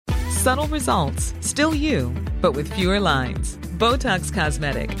Subtle results, still you, but with fewer lines. Botox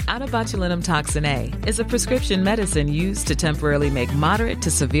Cosmetic, out of botulinum toxin A, is a prescription medicine used to temporarily make moderate to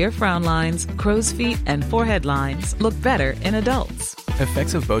severe frown lines, crow's feet, and forehead lines look better in adults.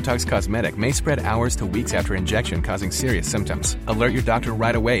 Effects of Botox Cosmetic may spread hours to weeks after injection, causing serious symptoms. Alert your doctor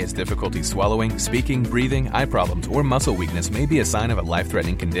right away as difficulty swallowing, speaking, breathing, eye problems, or muscle weakness may be a sign of a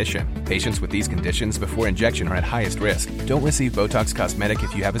life-threatening condition. Patients with these conditions before injection are at highest risk. Don't receive Botox Cosmetic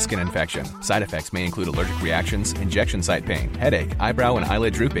if you have a skin infection. Side effects may include allergic reactions, injection site pain, headache, eyebrow and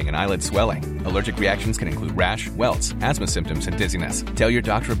eyelid drooping, and eyelid swelling. Allergic reactions can include rash, welts, asthma symptoms, and dizziness. Tell your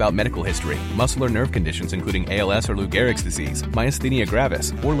doctor about medical history, muscle or nerve conditions including ALS or Lou Gehrig's disease, myasthenia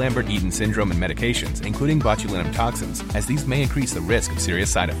gravis, or Lambert-Eaton syndrome, and medications, including botulinum toxins, as these may increase the risk of serious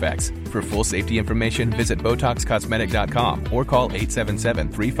side effects. For full safety information, visit BotoxCosmetic.com or call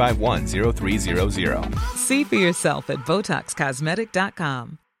 877-351-0300. See for yourself at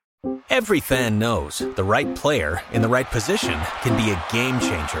BotoxCosmetic.com. Every fan knows the right player in the right position can be a game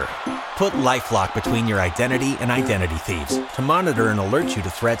changer. Put LifeLock between your identity and identity thieves to monitor and alert you to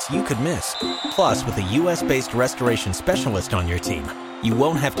threats you could miss. Plus, with a U.S.-based restoration specialist on your team, you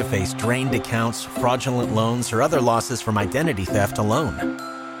won't have to face drained accounts, fraudulent loans, or other losses from identity theft alone.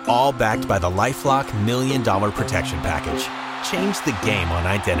 All backed by the LifeLock $1 Million Protection Package. Change the game on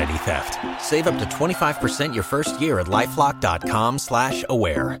identity theft. Save up to 25% your first year at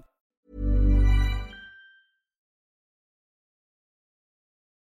LifeLock.com/aware.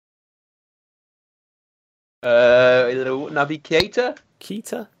 Naby Keita?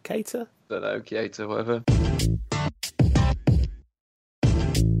 Keita? Don't know, Keita, whatever.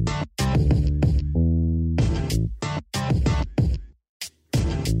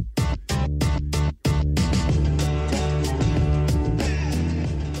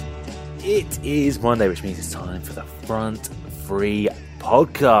 It is Monday, which means it's time for the Front Free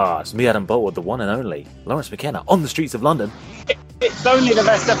Podcast. Me, Adam Boltwood, the one and only Lawrence McKenna, on the streets of London. It's only the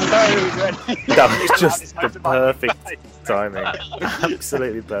best episode. That was just the perfect timing.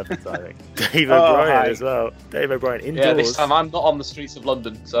 Absolutely perfect timing. Dave O'Brien as well. Dave O'Brien indoors. Yeah, this time I'm not on the streets of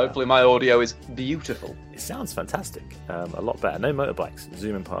London, so hopefully my audio is beautiful. It sounds fantastic. A lot better. No motorbikes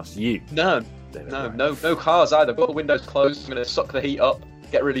zooming past you. No cars either. I've got the windows closed. I'm going to suck the heat up,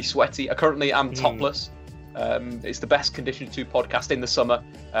 get really sweaty. I currently am topless. It's the best condition to podcast in the summer.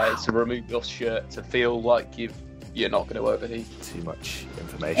 It's to remove your shirt, to feel like you're not going to overheat. Too much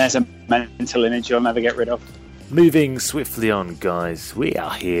information. There's a mental image you'll never get rid of. Moving swiftly on, guys, we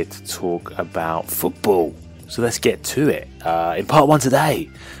are here to talk about football. So let's get to it. In part one today,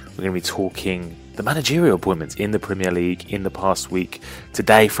 we're going to be talking the managerial appointments in the Premier League in the past week.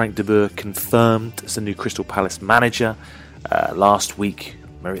 Today, Frank de Boer confirmed as the new Crystal Palace manager. Last week,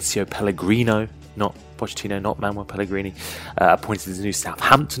 Maurizio Pellegrino, not Pochettino, not Manuel Pellegrini, appointed as the new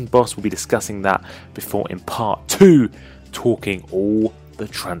Southampton boss. We'll be discussing that before, in part two, talking all the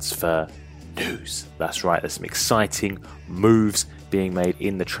transfer news. That's right, there's some exciting moves being made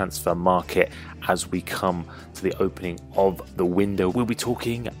in the transfer market as we come to the opening of the window. We'll be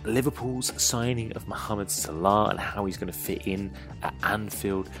talking Liverpool's signing of Mohamed Salah and how he's going to fit in at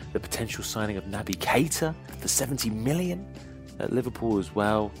Anfield, the potential signing of Naby Keita for 70 million at Liverpool as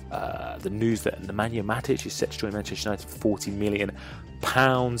well. The news that Nemanja Matic is set to join Manchester United for £40 million.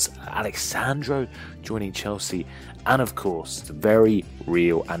 Alexandro joining Chelsea. And of course, the very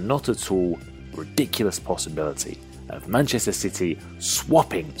real and not at all ridiculous possibility of Manchester City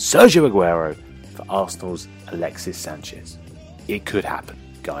swapping Sergio Aguero for Arsenal's Alexis Sanchez. It could happen,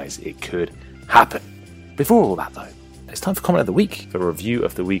 guys. It could happen. Before all that, though, it's time for Comment of the Week, for review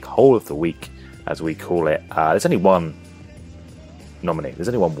of the week, whole of the week, as we call it. There's only one nominee. There's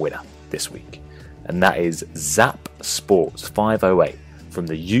only one winner this week, and that is Zap Sports 508 from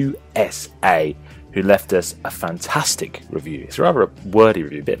the USA, who left us a fantastic review. It's rather a wordy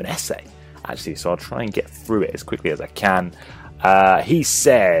review, a bit of an essay, actually, so I'll try and get through it as quickly as I can. He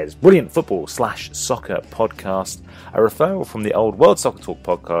says, brilliant football/soccer podcast. A referral from the old World Soccer Talk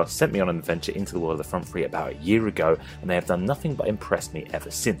podcast sent me on an adventure into the world of the Front Free about a year ago, and they have done nothing but impress me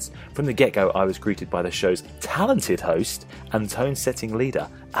ever since. From the get-go, I was greeted by the show's talented host and tone-setting leader,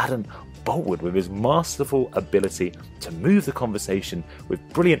 Adam Boltwood, with his masterful ability to move the conversation with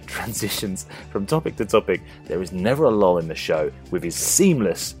brilliant transitions from topic to topic. There is never a lull in the show with his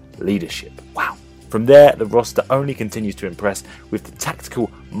seamless leadership. Wow. From there, the roster only continues to impress with the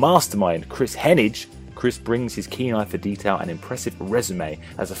tactical mastermind Chris Henage. Chris brings his keen eye for detail and impressive resume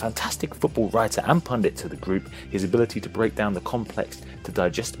as a fantastic football writer and pundit to the group. His ability to break down the complex to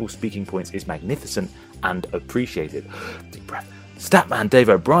digestible speaking points is magnificent and appreciated. Deep breath. Statman Dave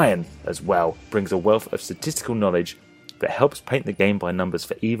O'Brien, as well, brings a wealth of statistical knowledge that helps paint the game by numbers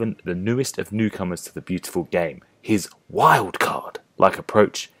for even the newest of newcomers to the beautiful game. His wild card-like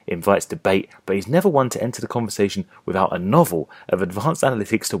approach invites debate, but he's never one to enter the conversation without a novel of advanced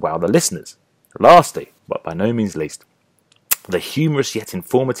analytics to wow the listeners. Lastly, but by no means least, the humorous yet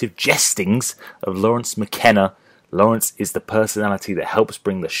informative jestings of Lawrence McKenna. Lawrence is the personality that helps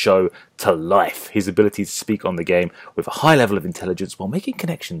bring the show to life. His ability to speak on the game with a high level of intelligence while making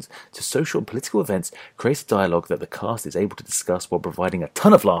connections to social and political events creates a dialogue that the cast is able to discuss while providing a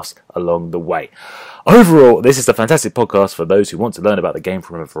ton of laughs along the way. Overall, this is a fantastic podcast for those who want to learn about the game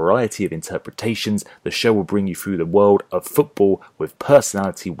from a variety of interpretations. The show will bring you through the world of football with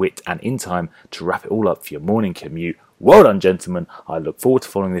personality, wit, and in time to wrap it all up for your morning commute. Well done, gentlemen. I look forward to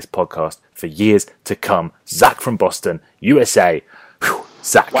following this podcast for years to come. Zach from Boston, USA. Whew,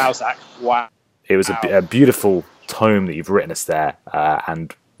 Zach. Wow, Zach. Wow. It was a beautiful tome that you've written us there,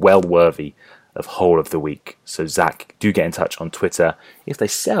 and well worthy of whole of the week. So, Zach, do get in touch on Twitter. If they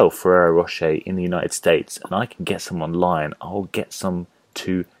sell Ferrero Rocher in the United States and I can get some online, I'll get some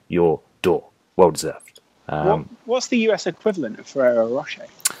to your door. Well deserved. What's the US equivalent of Ferrero Rocher?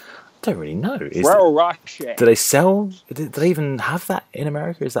 Don't really know. Ferrero Rocher. Do they sell? Do they even have that in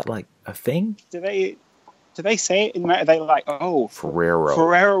America? Is that like a thing? Do they say it in America? Are they like,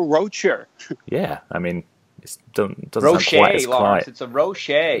 Ferrero Rocher? Yeah, I mean, it doesn't Rocher, sound quite as Lawrence. It's a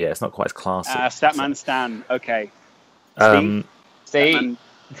Rocher. Yeah, it's not quite as classy. Statman Stan. Okay. Steve.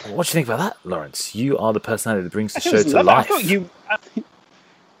 What do you think about that, Lawrence? You are the personality that brings the I show to life. I thought you.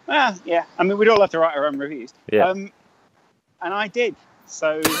 Yeah. I mean, we'd all have to write our own reviews. Yeah. And I did.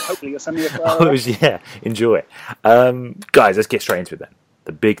 So hopefully you'll send me a Ferrero. Enjoy it. Guys, let's get straight into it then.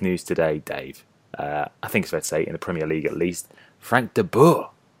 The big news today, Dave. I think it's fair to say, in the Premier League at least, Frank de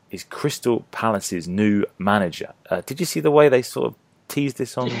Boer is Crystal Palace's new manager. Did you see the way they sort of teased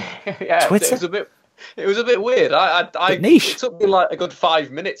this on Twitter? It was a bit weird. It took me like a good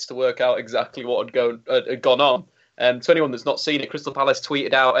 5 minutes to work out exactly what had gone on. To anyone that's not seen it, Crystal Palace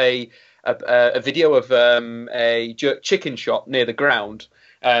tweeted out a video of a jerk chicken shop near the ground,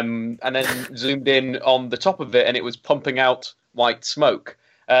 and then zoomed in on the top of it, and it was pumping out white smoke.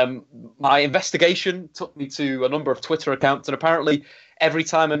 My investigation took me to a number of Twitter accounts, and apparently every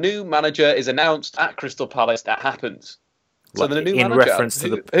time a new manager is announced at Crystal Palace, that happens. So the new manager, reference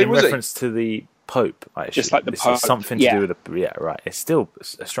to the Pope, just like the Pope, something to do with the It's still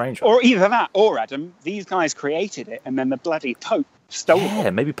a strange one. Or either that, or Adam, these guys created it, and then the bloody Pope stole it. Yeah,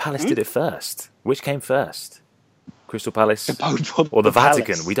 maybe Palace did it first. Which came first? Crystal Palace the Pope or the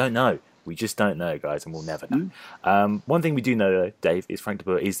Vatican? Palace. We don't know. We just don't know, guys, and we'll never know. One thing we do know, though, Dave, is Frank de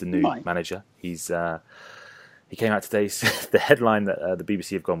Boer is the new manager. He came out today. The headline that the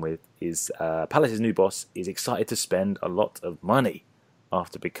BBC have gone with is Palace's new boss is excited to spend a lot of money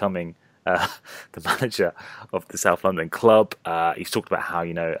after becoming the manager of the South London club. He's talked about how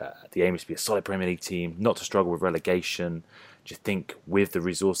the aim is to be a solid Premier League team, not to struggle with relegation. Do you think with the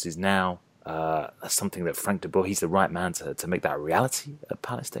resources now, that's something that Frank de Boer, he's the right man to make that a reality at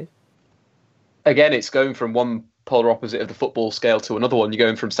Palace, Dave? Again, it's going from one polar opposite of the football scale to another one. You're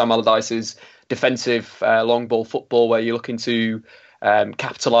going from Sam Allardyce's defensive long ball football, where you're looking to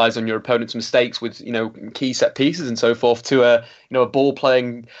capitalise on your opponent's mistakes with key set pieces and so forth, to a ball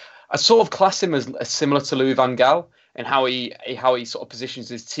playing. I sort of class him as similar to Louis van Gaal and how he sort of positions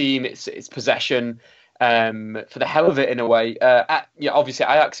his team, its possession, for the hell of it in a way. Obviously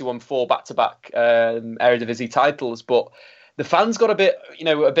Ajax won 4 back-to-back Eredivisie titles, but the fans got a bit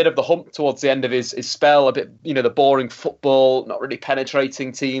of the hump towards the end of his spell, a bit, the boring football, not really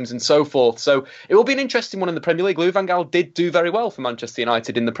penetrating teams and so forth. So it will be an interesting one in the Premier League. Louis van Gaal did do very well for Manchester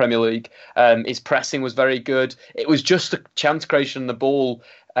United in the Premier League. His pressing was very good. It was just the chance creation on the ball,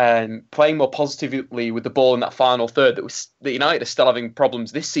 playing more positively with the ball in that final third that United are still having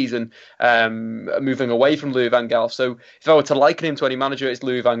problems this season, moving away from Louis van Gaal. So if I were to liken him to any manager, it's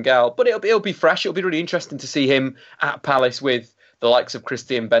Louis van Gaal. But it'll be fresh. It'll be really interesting to see him at Palace with the likes of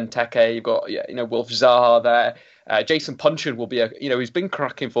Christian Benteke. You've got Wilf Zaha there. Jason Puncheon will be he's been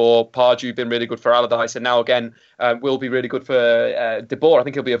cracking for Pardew, been really good for Allardyce, and now again will be really good for De Boer. I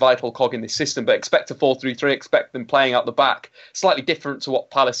think he'll be a vital cog in this system, but expect a 4-3-3, expect them playing out the back, slightly different to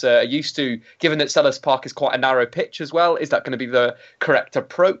what Palace are used to, given that Selhurst Park is quite a narrow pitch as well. Is that going to be the correct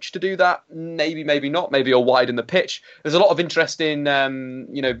approach to do that? Maybe, maybe not. Maybe you'll widen the pitch. There's a lot of interest in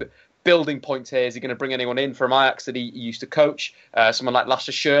building points here. Is he going to bring anyone in from Ajax that he used to coach? Someone like Lasse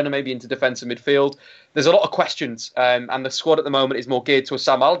Schöne, maybe into defensive midfield. There's a lot of questions, and the squad at the moment is more geared to a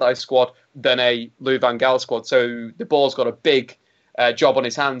Sam Allardyce squad than a Louis van Gaal squad. So De Boer's got a big job on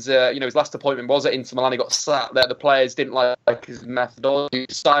his hands. His last appointment was at Inter Milan. He got sat there. The players didn't like his methodology,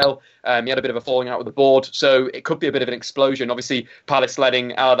 style. He had a bit of a falling out with the board. So it could be a bit of an explosion. Obviously, Palace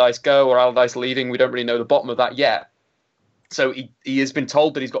letting Allardyce go or Allardyce leaving, we don't really know the bottom of that yet. So he has been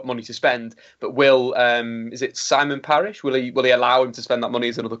told that he's got money to spend, but is it Simon Parish? Will he allow him to spend that money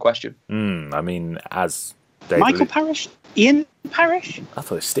is another question. I mean, as Michael Parish? Ian Parish? I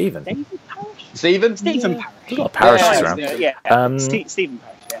thought it was Stephen. David Parish? Stephen Parish. There's a lot of parishes around. Stephen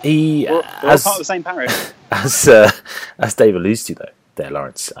Parish, We're all part of the same parish. As Dave alludes to, though, there,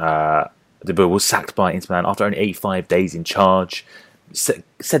 Lawrence, De Boer was sacked by Inter Milan after only 85 days in charge. Said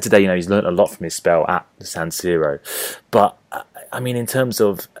today, he's learned a lot from his spell at the San Siro. But, I mean, in terms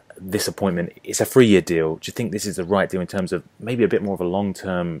of this appointment, it's a 3-year deal. Do you think this is the right deal in terms of maybe a bit more of a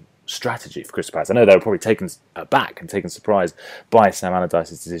long-term strategy for Crystal Palace? I know they were probably taken aback and taken surprised by Sam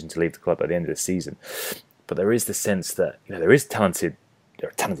Allardyce's decision to leave the club at the end of the season. But there is the sense that, there are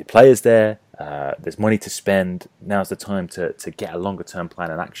talented players there. There's money to spend. Now's the time to get a longer-term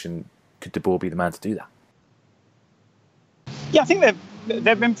plan in action. Could De Boer be the man to do that? Yeah, I think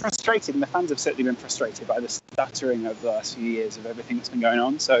they've been frustrated, and the fans have certainly been frustrated by the stuttering over the last few years of everything that's been going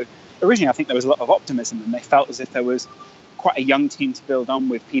on. So originally, I think there was a lot of optimism, and they felt as if there was quite a young team to build on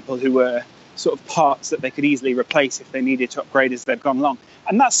with people who were sort of parts that they could easily replace if they needed to upgrade as they've gone along.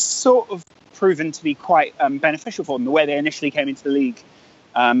 And that's sort of proven to be quite beneficial for them, the way they initially came into the league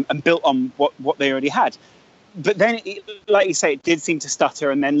and built on what they already had. But then, like you say, it did seem to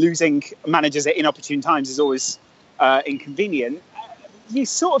stutter, and then losing managers at inopportune times is always inconvenient. You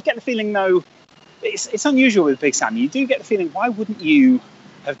sort of get the feeling, though, it's unusual with Big Sam. You do get the feeling, why wouldn't you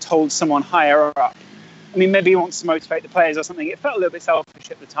have told someone higher up? I mean, maybe he wants to motivate the players or something. It felt a little bit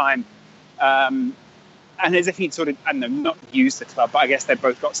selfish at the time. And as if he'd sort of, I don't know, not used the club, but I guess they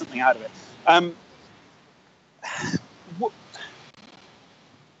both got something out of it.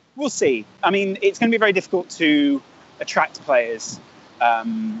 We'll see. I mean, it's going to be very difficult to attract players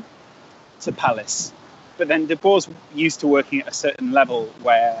to Palace. But then De Boer's used to working at a certain level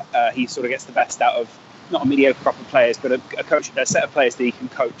where he sort of gets the best out of not a mediocre crop of players, but a set of players that he can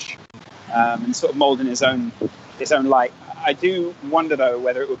coach and sort of mould in his own light. I do wonder, though,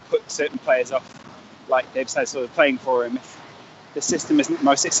 whether it would put certain players off, like Dave says, sort of playing for him if the system isn't the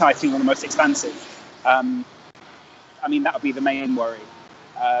most exciting or the most expansive. I mean, that would be the main worry.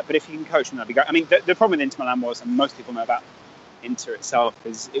 But if you can coach him, that'd be great. I mean, the problem with Inter Milan was, and most people know about Inter itself,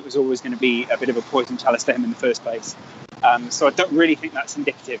 is it was always going to be a bit of a poison chalice for him in the first place. So I don't really think that's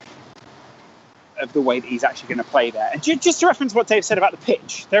indicative of the way that he's actually going to play there. And just to reference what Dave said about the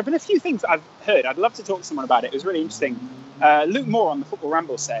pitch, there have been a few things that I've heard. I'd love to talk to someone about it. It was really interesting. Luke Moore on the Football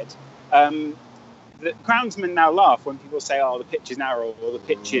Ramble said that groundsmen now laugh when people say, the pitch is narrow or the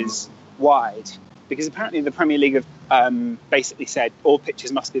pitch is wide, because apparently the Premier League have basically said all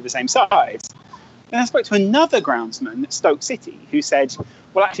pitches must be the same size. And I spoke to another groundsman at Stoke City who said,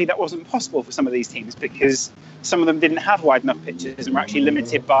 well, actually, that wasn't possible for some of these teams because some of them didn't have wide enough pitches and were actually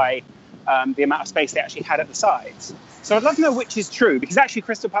limited by the amount of space they actually had at the sides. So I'd love to know which is true, because actually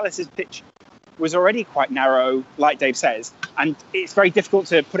Crystal Palace's pitch was already quite narrow, like Dave says, and it's very difficult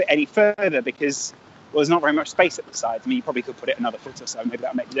to put it any further because there's not very much space at the sides. I mean, you probably could put it another foot or so, maybe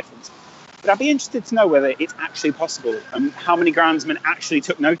that would make a difference. But I'd be interested to know whether it's actually possible and how many groundsmen actually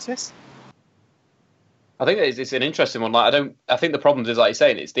took notice. I think it's an interesting one. I think the problem is, like you're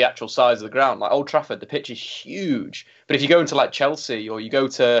saying, it's the actual size of the ground. Like Old Trafford, the pitch is huge. But if you go into like Chelsea or you go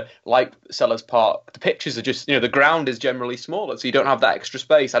to like Sellers Park, the pitches are just, the ground is generally smaller, so you don't have that extra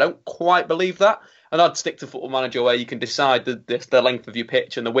space. I don't quite believe that. And I'd stick to Football Manager, where you can decide the length of your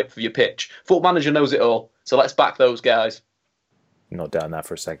pitch and the width of your pitch. Football Manager knows it all. So let's back those guys. Not down that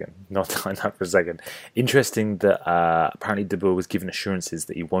for a second. Interesting that apparently De Boer was given assurances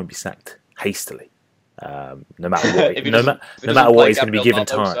that he won't be sacked hastily. No matter what, no matter what, he's going to be given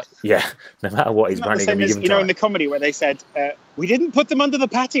time. Yeah, no matter what, he's apparently going to be given time. In the comedy where they said, we didn't put them under the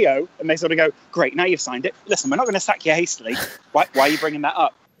patio, and they sort of go, great, now you've signed it. Listen, we're not going to sack you hastily. Why are you bringing that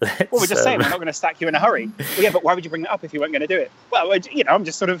up? Well, we're just saying we're not going to sack you in a hurry. Well, yeah, but why would you bring that up if you weren't going to do it? Well, I'm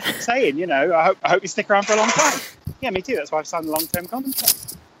just sort of saying, I hope you stick around for a long time. Yeah, me too. That's why I've signed a long-term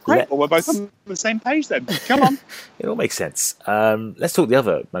contract. Great. Well, we're both on the same page then. Come on. It all makes sense. Let's talk the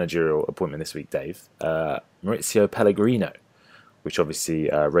other managerial appointment this week, Dave. Maurizio Pellegrino, which obviously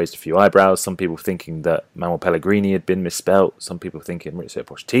raised a few eyebrows. Some people thinking that Manuel Pellegrini had been misspelt. Some people thinking Maurizio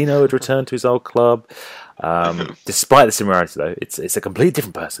Pochettino had returned to his old club. Despite the similarity, though, it's a completely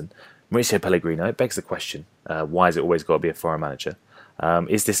different person. Maurizio Pellegrino, it begs the question, why has it always got to be a foreign manager?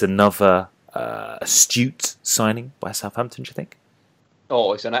 Is this another astute signing by Southampton, do you think?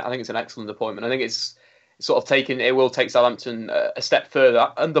 I think it's an excellent appointment. I think it's sort of it will take Southampton a step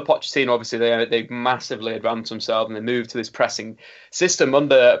further. Under Pochettino, obviously, they massively advanced themselves and they moved to this pressing system.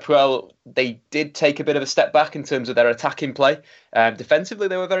 Under Puel, they did take a bit of a step back in terms of their attacking play. Defensively,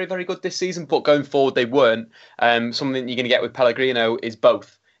 they were very, very good this season, but going forward, they weren't. Something you're going to get with Pellegrino is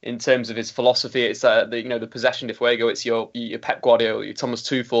both. In terms of his philosophy, it's the possession de fuego. It's your Pep Guardiola, your Thomas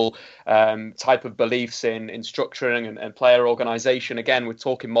Tuchel type of beliefs in structuring and player organisation. Again, we're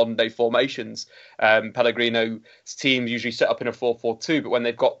talking modern day formations. Pellegrino's teams usually set up in a 4-4-2, but when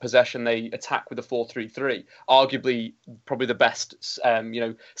they've got possession, they attack with a 4-3-3. Arguably, probably the best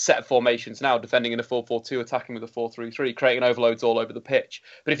set of formations now. Defending in a 4-4-2, attacking with a 4-3-3, creating overloads all over the pitch.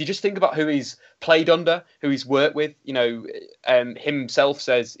 But if you just think about who he's played under, who he's worked with, himself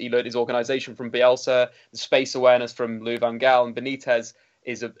says he learned his organisation from Bielsa, the space awareness from Louis van Gaal, and Benitez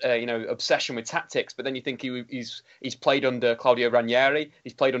is obsession with tactics. But then you think he's played under Claudio Ranieri,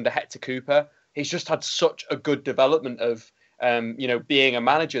 he's played under Hector Cooper. He's just had such a good development of being a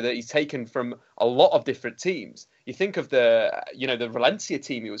manager that he's taken from a lot of different teams. You think of the Valencia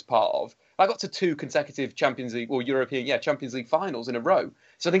team he was part of. I got to 2 consecutive Champions League or Champions League finals in a row.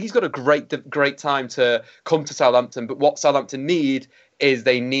 So I think he's got a great time to come to Southampton. But what Southampton need is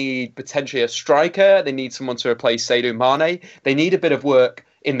they need potentially a striker. They need someone to replace Sadio Mane. They need a bit of work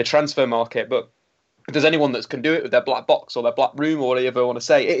in the transfer market. But if there's anyone that can do it with their black box or their black room or whatever you want to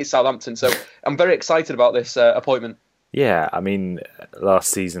say, it is Southampton. So I'm very excited about this appointment. Yeah, I mean, last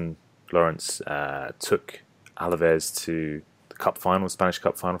season, Lawrence took Alaves to the Cup final, Spanish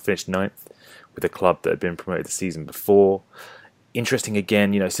Cup final, finished 9th with a club that had been promoted the season before. Interesting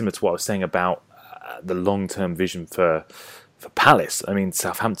again, similar to what I was saying about the long-term vision for Palace. I mean,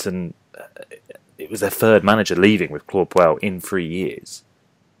 Southampton, it was their 3rd manager leaving with Claude Puel in 3 years.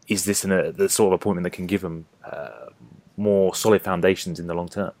 Is this the sort of appointment that can give them more solid foundations in the long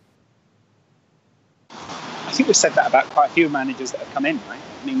term? I think we've said that about quite a few managers that have come in, right?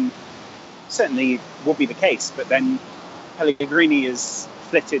 I mean, certainly would be the case, but then Pellegrini is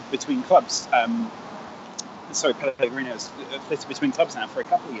flitted between clubs. Pellegrino has flitted between clubs now for a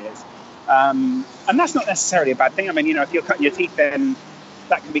couple of years. And that's not necessarily a bad thing. I mean, if you're cutting your teeth, then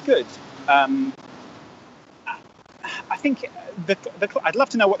that can be good. I think I'd love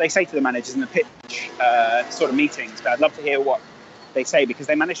to know what they say to the managers in the pitch sort of meetings, but I'd love to hear what they say, because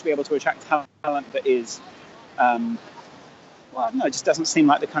they managed to be able to attract talent that is, it just doesn't seem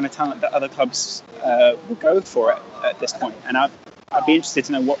like the kind of talent that other clubs will go for it at this point. And I'd be interested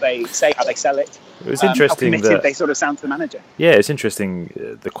to know what they say, how they sell it. It was interesting how committed they sort of sound to the manager. Yeah, it's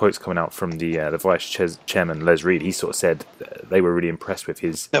interesting. The quotes coming out from the vice chairman, Les Reed. He sort of said they were really impressed with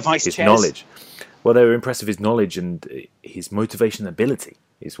his knowledge. Well, they were impressed with his knowledge and his motivation and ability,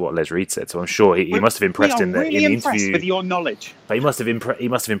 is what Les Reed said. So I'm sure he must have impressed in the interview. With your knowledge, but he must have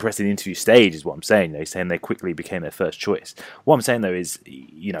impressed in the interview stage, is what I'm saying. He's saying they quickly became their first choice. What I'm saying though is,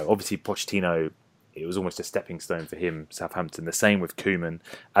 obviously Pochettino, it was almost a stepping stone for him, Southampton. The same with Koeman.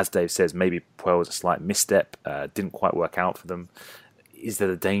 As Dave says, maybe Puel was a slight misstep, didn't quite work out for them. Is there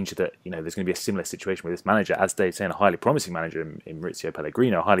the danger that there's going to be a similar situation with this manager? As Dave's saying, a highly promising manager in Maurizio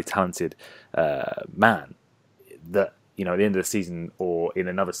Pellegrino, a highly talented man, that at the end of the season or in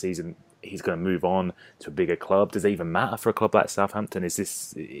another season he's going to move on to a bigger club. Does it even matter for a club like Southampton?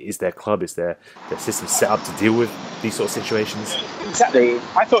 Is their club, is their system set up to deal with these sort of situations? Exactly.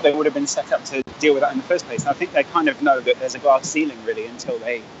 I thought they would have been set up to deal with that in the first place. I think they kind of know that there's a glass ceiling really until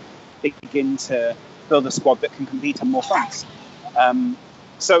they begin to build a squad that can compete on more fronts. I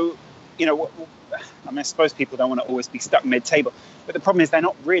suppose people don't want to always be stuck mid-table, but the problem is they're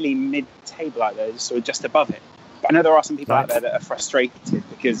not really mid-table either, they're sort of just above it. But I know there are some people out there that are frustrated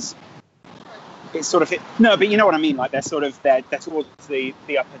because it's sort of no, but you know what I mean. Like they're towards the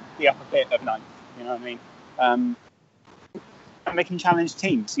upper bit of ninth. You know what I mean? And they can challenge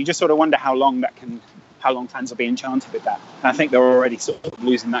teams. You just sort of wonder how long fans will be enchanted with that. And I think they're already sort of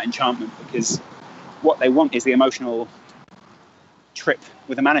losing that enchantment because what they want is the emotional trip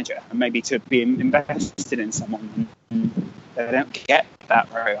with a manager and maybe to be invested in someone. They don't get that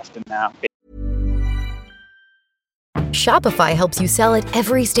very often now. Shopify helps you sell at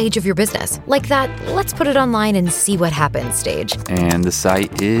every stage of your business. Like that, let's put it online and see what happens stage. And the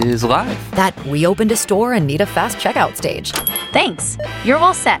site is live. That we opened a store and need a fast checkout stage. Thanks. You're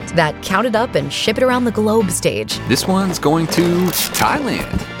all set. That count it up and ship it around the globe stage. This one's going to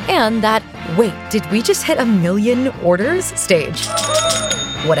Thailand. And that, wait, did we just hit 1 million orders stage?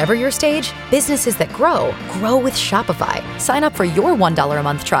 Whatever your stage, businesses that grow with Shopify. Sign up for your $1 a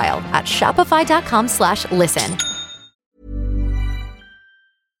month trial at shopify.com/listen.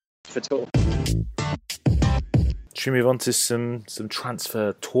 At all. Should we move on to some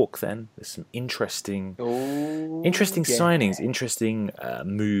transfer talk then? There's some interesting signings, interesting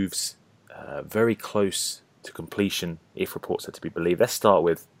moves, very close to completion, if reports are to be believed. Let's start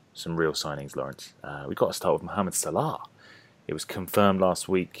with some real signings, Lawrence. We've got to start with Mohamed Salah. It was confirmed last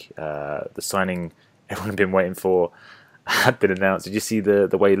week. The signing everyone had been waiting for had been announced. Did you see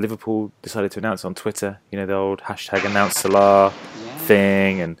the way Liverpool decided to announce on Twitter? You know, the old hashtag announce Salah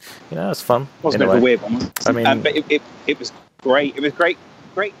thing, and it was fun. It was a bit of a weird one. I mean, but it was great. It was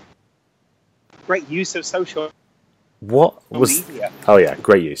great use of social. What was? Media. Oh yeah,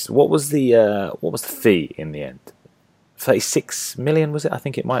 great use. What was the fee in the end? 36 million was it? I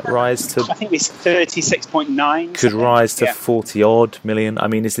think it might rise to. I think it's 36.9. Could rise to 40 odd million. I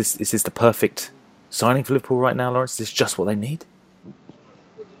mean, is this the perfect signing for Liverpool right now, Lawrence? Is this just what they need?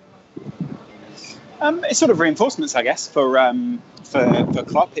 It's sort of reinforcements, I guess, for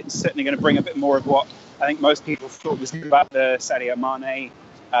Klopp. It's certainly going to bring a bit more of what I think most people thought was good about the Sadio Mane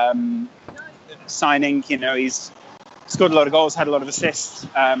signing. You know, he's scored a lot of goals, had a lot of assists,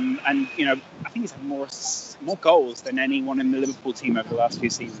 and I think he's had more goals than anyone in the Liverpool team over the last few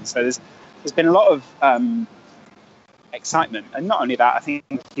seasons. So there's been a lot of excitement, and not only that, I think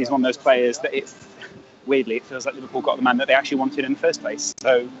he's one of those players that weirdly it feels like Liverpool got the man that they actually wanted in the first place.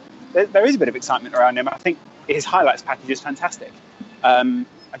 So there is a bit of excitement around him. I think his highlights package is fantastic. I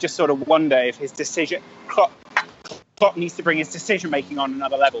just sort of wonder if his decision. Klopp needs to bring his decision-making on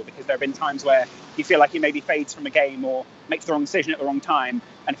another level, because there have been times where you feel like he maybe fades from a game or makes the wrong decision at the wrong time.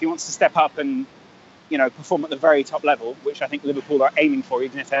 And if he wants to step up and, perform at the very top level, which I think Liverpool are aiming for,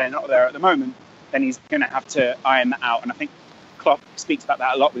 even if they're not there at the moment, then he's going to have to iron that out. And I think Klopp speaks about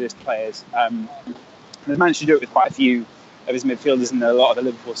that a lot with his players. He's managed to do it with quite a few of his midfielders in a lot of the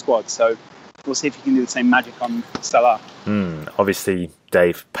Liverpool squad. So we'll see if he can do the same magic on Salah. Obviously,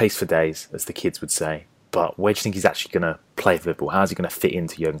 Dave, pace for days, as the kids would say. But where do you think he's actually going to play for Liverpool? How's he going to fit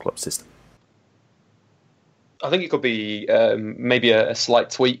into Jurgen Klopp's system? I think it could be maybe a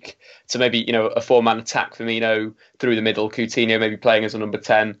slight tweak to maybe, a four-man attack. Firmino through the middle, Coutinho maybe playing as a number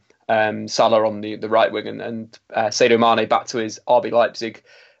 10, Salah on the right wing, and Sadio Mane back to his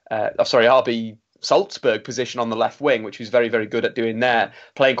RB Salzburg position on the left wing, which he's very, very good at doing there.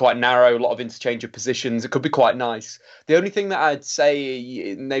 Playing quite narrow, a lot of interchange of positions. It could be quite nice. The only thing that I'd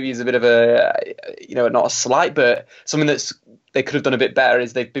say maybe is a bit of a, not a slight, but something they could have done a bit better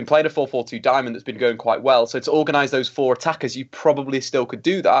is they've been playing a 4-4-2 diamond that's been going quite well. So to organise those four attackers, you probably still could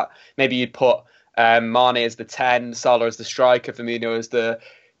do that. Maybe you'd put Mane as the 10, Salah as the striker, Firmino as the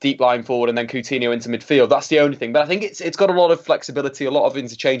deep line forward, and then Coutinho into midfield. That's the only thing. But I think it's got a lot of flexibility, a lot of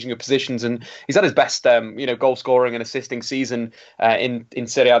interchanging of positions, and he's had his best goal scoring and assisting season in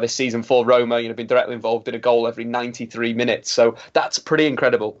Serie A this season for Roma. Been directly involved in a goal every 93 minutes. So that's pretty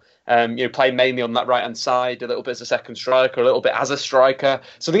incredible. Playing mainly on that right hand side, a little bit as a second striker, a little bit as a striker.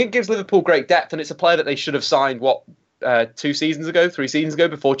 So I think it gives Liverpool great depth, and it's a player that they should have signed 3 seasons ago,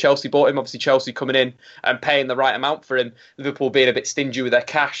 before Chelsea bought him. Obviously Chelsea coming in and paying the right amount for him, Liverpool being a bit stingy with their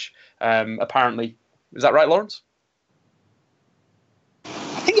cash, apparently. Is that right, Lawrence?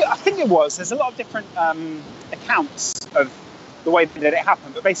 I think it was. There's a lot of different accounts of the way that it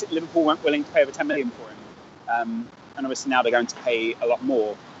happened, but basically Liverpool weren't willing to pay over 10 million for him, and obviously now they're going to pay a lot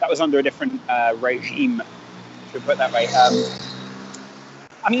more. That was under a different regime, should put it that way.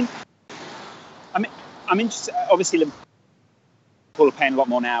 I'm interested. Obviously, Liverpool are paying a lot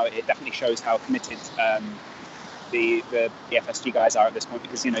more now. It definitely shows how committed the FSG guys are at this point,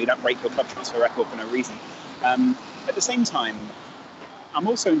 because you don't break your club transfer record for no reason. At the same time, I'm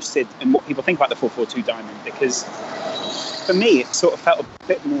also interested in what people think about the 4-4-2 diamond, because for me, it sort of felt a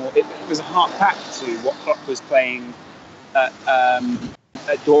bit more. It was a hark back to what Klopp was playing at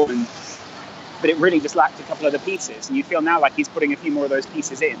Dortmund, but it really just lacked a couple of the pieces. And you feel now like he's putting a few more of those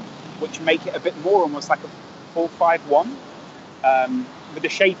pieces in, which make it a bit more almost like a 4-5-1, with the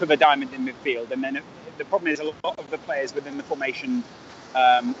shape of a diamond in midfield. And then the problem is a lot of the players within the formation,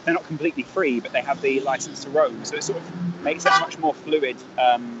 they're not completely free, but they have the license to roam. So it sort of makes it a much more fluid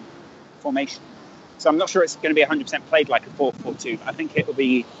formation. So I'm not sure it's going to be 100% played like a 4-4-2. I think it will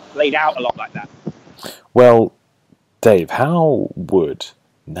be laid out a lot like that. Well, Dave, how would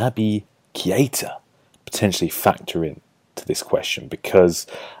Naby Keita potentially factor in to this question? Because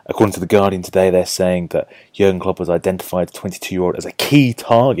according to The Guardian today, they're saying that Jurgen Klopp has identified the 22-year-old as a key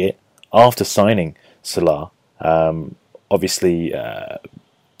target after signing Salah. Obviously,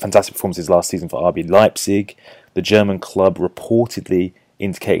 fantastic performances last season for RB Leipzig. The German club reportedly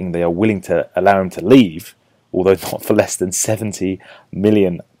indicating they are willing to allow him to leave, although not for less than £70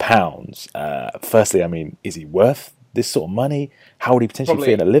 million. Firstly, is he worth this sort of money? How would he potentially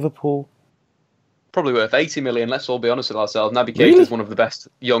fit in at Liverpool? probably worth 80 million. Let's all be honest with ourselves. Naby Keita is one of the best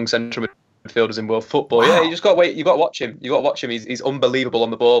young central midfielders in world football. Wow. Yeah, you just got to wait. You got to watch him. You got to watch him. He's unbelievable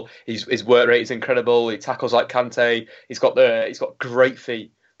on the ball. His work rate is incredible. He tackles like Kante. He's got great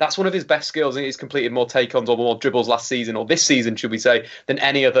feet. That's one of his best skills. I think he's completed more take-ons or more dribbles last season, or this season, should we say, than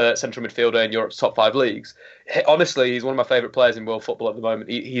any other central midfielder in Europe's top 5 leagues. Honestly, he's one of my favourite players in world football at the moment.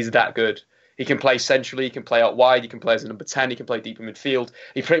 He's that good. He can play centrally, he can play out wide, he can play as a number 10, he can play deep in midfield.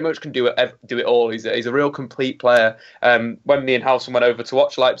 He pretty much can do it all. He's a real complete player. When me and Howson went over to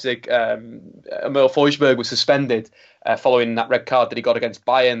watch Leipzig, Emil Forsberg was suspended following that red card that he got against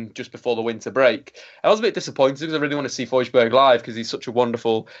Bayern just before the winter break. I was a bit disappointed because I really want to see Forsberg live because he's such a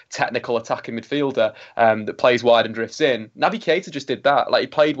wonderful technical attacking midfielder that plays wide and drifts in. Naby Keita just did that. Like, he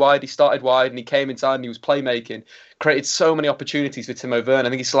played wide, he started wide, and he came inside and he was playmaking. Created so many opportunities for Timo Werner.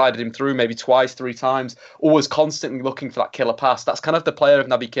 I think he slided him through maybe twice, 3 times, always constantly looking for that killer pass. That's kind of the player of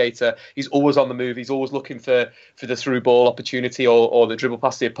Naby Keita. He's always on the move. He's always looking for the through ball opportunity or the dribble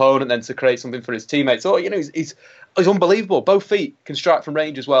past the opponent, then to create something for his teammates. So, he's unbelievable. Both feet can strike from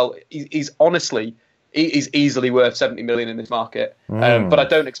range as well. He's honestly, he's easily worth 70 million in this market. But I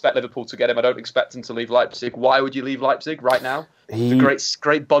don't expect Liverpool to get him. I don't expect him to leave Leipzig. Why would you leave Leipzig right now? It's a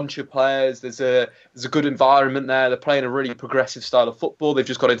great bunch of players. There's a good environment there. They're playing a really progressive style of football. They've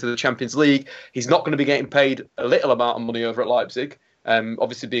just got into the Champions League. He's not going to be getting paid a little amount of money over at Leipzig,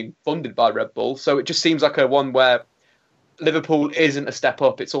 obviously being funded by Red Bull. So it just seems like a one where Liverpool isn't a step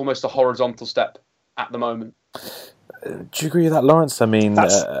up. It's almost a horizontal step at the moment. Do you agree with that, Lawrence? I mean,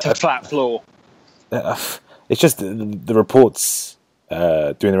 that's a flat floor. It's just the reports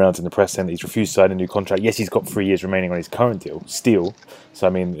doing the rounds in the press saying that he's refused to sign a new contract. Yes, he's got 3 years remaining on his current deal still. So, I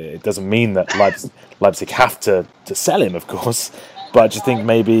mean, it doesn't mean that Leipzig have to sell him, of course. But I just think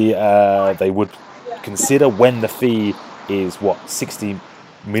maybe they would consider, when the fee is, 60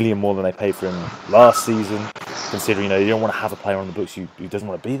 million more than they paid for him last season, considering, you don't want to have a player on the books who doesn't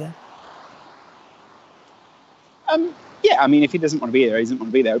want to be there. Yeah, I mean, if he doesn't want to be there, he doesn't want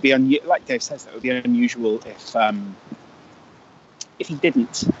to be there. It would be like Dave says, it would be unusual if he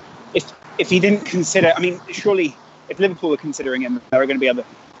didn't. If he didn't consider, I mean, surely if Liverpool are considering him, there are going to be other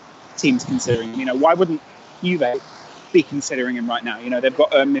teams considering him. Why wouldn't Juve be considering him right now? They've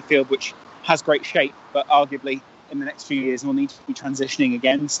got a midfield which has great shape, but arguably in the next few years will need to be transitioning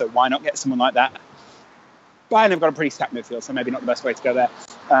again. So why not get someone like that? Bayern have got a pretty stacked midfield, so maybe not the best way to go there.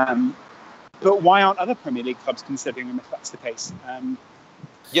 But why aren't other Premier League clubs considering him if that's the case?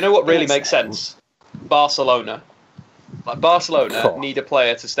 You know what really makes sense? Barcelona. Barcelona need a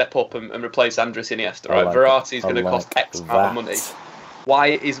player to step up and replace Andres Iniesta, right? Verratti is going to cost X amount of money.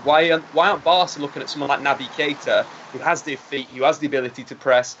 Why aren't Barca looking at someone like Naby Keita, who has the feet, who has the ability to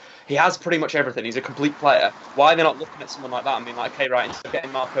press? He has pretty much everything. He's a complete player. Why are they not looking at someone like that and being like, okay, right, instead of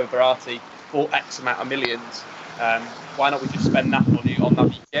getting Marco Verratti for X amount of millions, why not we just spend that money on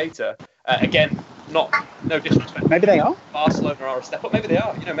Naby Keita? Again, no disrespect. Maybe they are. Barcelona are a step up. Maybe they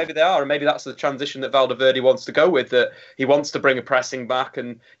are. Maybe they are, and maybe that's the transition that Valverde wants to go with. That he wants to bring a pressing back,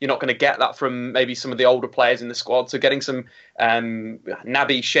 and you're not going to get that from maybe some of the older players in the squad. So getting some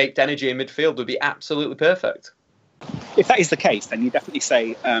Naby-shaped energy in midfield would be absolutely perfect. If that is the case, then you definitely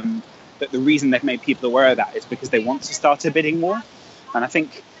say that the reason they've made people aware of that is because they want to start a bidding war. And I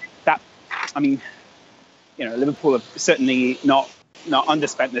think that, Liverpool have certainly not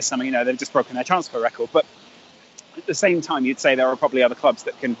underspent this summer. They've just broken their transfer record. But at the same time, you'd say there are probably other clubs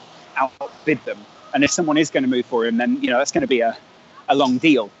that can outbid them. And if someone is going to move for him, then that's going to be a long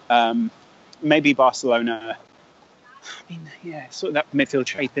deal. Maybe Barcelona. Sort of that midfield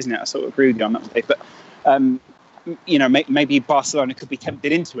shape, isn't it? I sort of agree with you on that one, Dave. But maybe Barcelona could be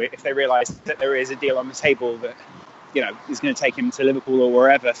tempted into it if they realise that there is a deal on the table that is going to take him to Liverpool or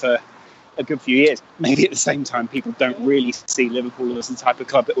wherever for a good few years. Maybe at the same time, people don't really see Liverpool as the type of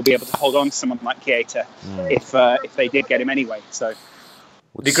club that will be able to hold on to someone like Keita if they did get him anyway. So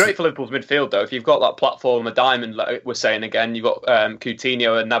it'd be great for Liverpool's midfield, though, if you've got that platform, a diamond, like we're saying again. You've got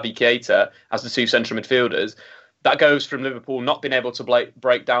Coutinho and Naby Keita as the two central midfielders. That goes from Liverpool not being able to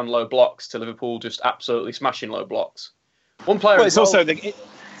break down low blocks to Liverpool just absolutely smashing low blocks. One player. Well, it's also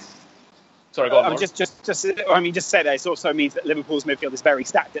Sorry, go on. Just say that it also means that Liverpool's midfield is very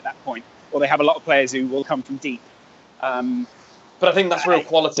stacked at that point, or they have a lot of players who will come from deep. But I think that's real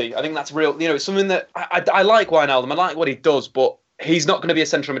quality. I think that's real. It's something that I like Wijnaldum. I like what he does, but he's not going to be a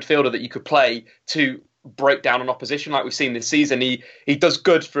central midfielder that you could play to break down an opposition like we've seen this season. He does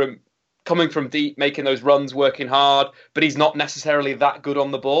good from coming from deep, making those runs, working hard, but he's not necessarily that good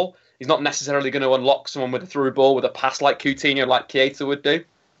on the ball. He's not necessarily going to unlock someone with a through ball with a pass like Coutinho, like Keita would do.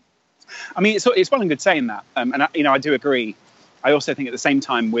 I mean, it's well and good saying that, and I do agree. I also think at the same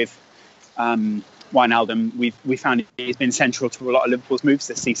time with Wijnaldum, we found he's been central to a lot of Liverpool's moves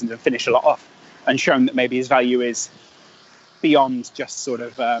this season and finished a lot off, and shown that maybe his value is beyond just sort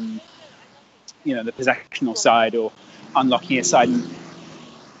of the possessional side or unlocking his side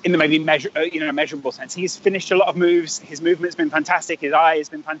in the maybe measurable sense. He's finished a lot of moves. His movement's been fantastic. His eye has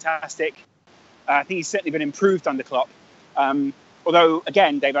been fantastic. I think he's certainly been improved under Klopp. Although,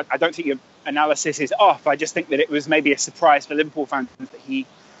 again, Dave, I don't think your analysis is off. I just think that it was maybe a surprise for Liverpool fans that he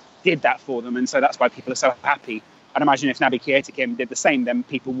did that for them, and so that's why people are so happy. I'd imagine if Naby Keita came and did the same, then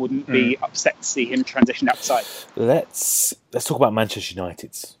people wouldn't be upset to see him transition outside. Let's talk about Manchester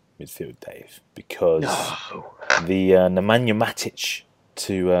United's midfield, Dave, because the Nemanja Matic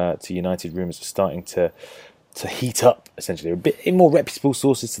to United rumours are starting to heat up, essentially. A bit in more reputable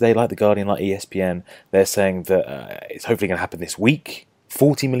sources today, like The Guardian, like ESPN, they're saying that it's hopefully going to happen this week.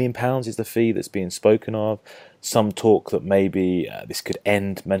 £40 million is the fee that's being spoken of. Some talk that maybe this could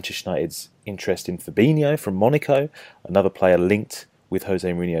end Manchester United's interest in Fabinho from Monaco, another player linked with Jose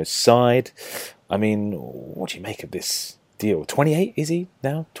Mourinho's side. I mean, what do you make of this deal? 28 is he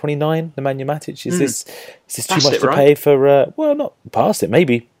now? 29, Nemanja Matic? Is this too much to pay for? Well, not past it,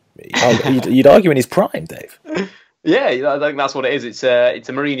 maybe. You'd argue in his prime, Dave. Yeah, I think that's what it is. It's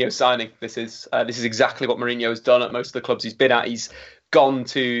a Mourinho signing. This is exactly what Mourinho has done at most of the clubs he's been at. He's gone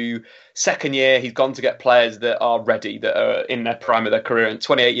to second year. He's gone to get players that are ready, that are in their prime of their career. And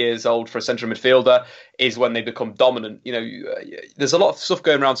 28 years old for a central midfielder is when they become dominant. There's a lot of stuff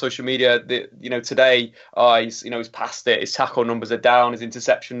going around social media that, today, he's past it. His tackle numbers are down. His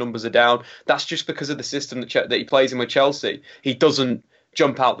interception numbers are down. That's just because of the system that he plays in with Chelsea. He doesn't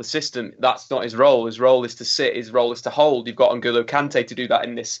jump out the system. That's not his role. His role is to sit. His role is to hold. You've got N'Golo Kante to do that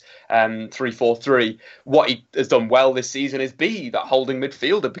in this 3-4-3. What he has done well this season is be that holding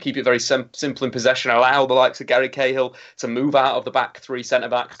midfielder, keep it very simple in possession, allow the likes of Gary Cahill to move out of the back three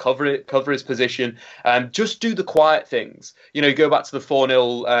centre-backs, cover his position, just do the quiet things. You go back to the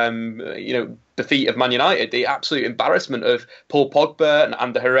 4-0 defeat of Man United, the absolute embarrassment of Paul Pogba and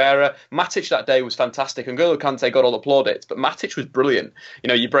Ander Herrera. Matic that day was fantastic. N'Golo Kante got all the plaudits, but Matic was brilliant.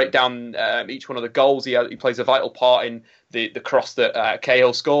 You break down each one of the goals. He plays a vital part in the cross that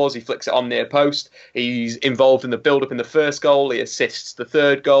Cahill scores. He flicks it on near post. He's involved in the build-up in the first goal. He assists the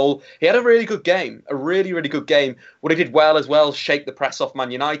third goal. He had a really good game, a really, really good game. What he did well as well, shake the press off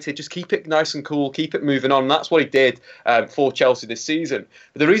Man United, just keep it nice and cool, keep it moving on. And that's what he did for Chelsea this season.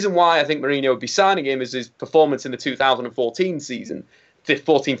 But the reason why I think Mourinho would be signing him is his performance in the 2014 season.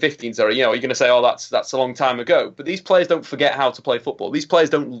 14-15, sorry. You're going to say, that's a long time ago. But these players don't forget how to play football. These players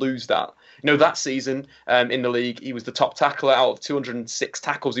don't lose that. That season in the league, he was the top tackler out of 206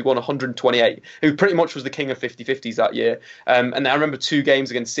 tackles. He won 128. He pretty much was the king of 50-50s that year. And I remember 2 games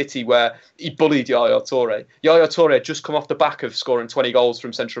against City where he bullied Yaya Toure. Yaya Toure had just come off the back of scoring 20 goals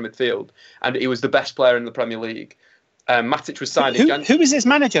from central midfield, and he was the best player in the Premier League. Matic was signed in January. Who was his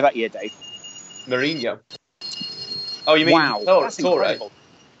manager that year, Dave? Mourinho. Oh, you mean that's Toure? Incredible.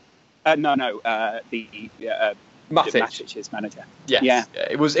 Matic's manager. Yes. Yeah.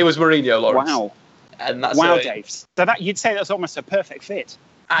 It was Mourinho, Lawrence. Wow. And that's Dave. So that you'd say that's almost a perfect fit.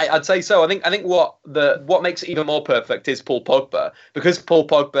 I'd say so. I think what makes it even more perfect is Paul Pogba, because Paul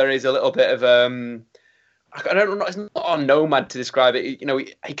Pogba is a little bit of I don't know. It's not a nomad to describe it.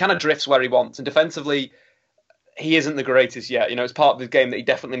 He kind of drifts where he wants, and defensively, he isn't the greatest yet. It's part of the game that he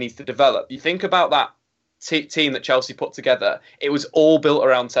definitely needs to develop. You think about that team that Chelsea put together, it was all built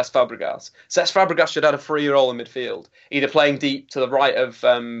around Cesc Fabregas. Cesc Fabregas should have had a free role in midfield, either playing deep to the right of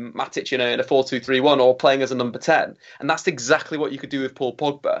Matic in a 4-2-3-1 or playing as a number 10. And that's exactly what you could do with Paul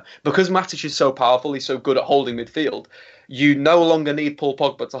Pogba. Because Matic is so powerful, he's so good at holding midfield, you no longer need Paul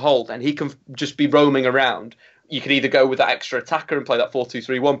Pogba to hold, and he can just be roaming around. You could either go with that extra attacker and play that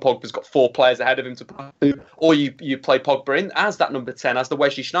 4-2-3-1. Pogba's got 4 players ahead of him to play, or you play Pogba in as that number 10, as the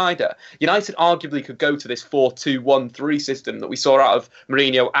Wesley Sneijder. United arguably could go to this 4-2-1-3 system that we saw out of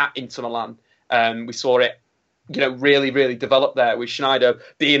Mourinho at Inter Milan. We saw it, really, really develop there, with Sneijder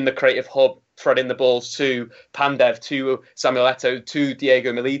being the creative hub, threading the balls to Pandev, to Samuel Eto'o, to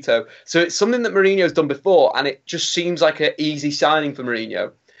Diego Milito. So it's something that Mourinho's done before, and it just seems like an easy signing for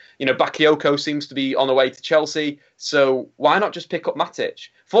Mourinho. Bakayoko seems to be on the way to Chelsea, so why not just pick up Matic?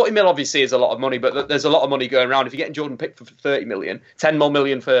 40 mil obviously is a lot of money, but there's a lot of money going around. If you're getting Jordan Pickford for 30 million, 10 more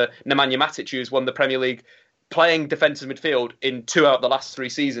million for Nemanja Matic, who's won the Premier League playing defensive midfield in 2 out of the last 3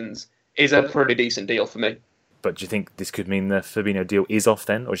 seasons, is a pretty decent deal for me. But do you think this could mean the Fabinho deal is off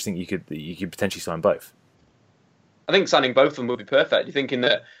then, or do you think you could potentially sign both? I think signing both of them would be perfect. You're thinking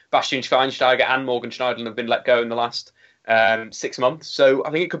that Bastian Schweinsteiger and Morgan Schneiderlin have been let go in the last 6 months, so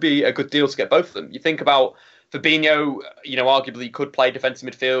I think it could be a good deal to get both of them. You think about Fabinho, arguably could play defensive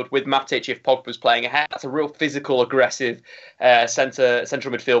midfield with Matic if Pogba's playing ahead. That's a real physical, aggressive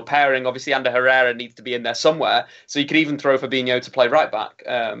central midfield pairing. Obviously, Ander Herrera needs to be in there somewhere, so you could even throw Fabinho to play right back,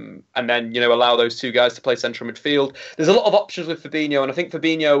 and then allow those two guys to play central midfield. There's a lot of options with Fabinho, and I think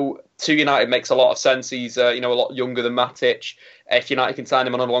Fabinho to United makes a lot of sense. He's a lot younger than Matic. If United can sign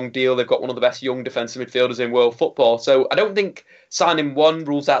him on a long deal, they've got one of the best young defensive midfielders in world football. So I don't think signing one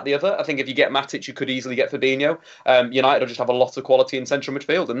rules out the other. I think if you get Matic, you could easily get Fabinho. United will just have a lot of quality in central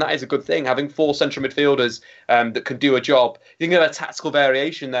midfield, and that is a good thing. Having 4 central midfielders that can do a job. You can get a tactical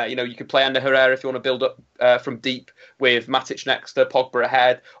variation there. You could play Ander Herrera if you want to build up from deep with Matic next to Pogba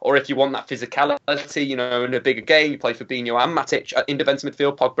ahead, or if you want that physicality, in a bigger game, you play Fabinho and Matic in defensive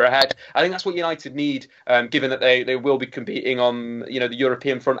midfield, Pogba ahead. I think that's what United need, given that they will be competing on the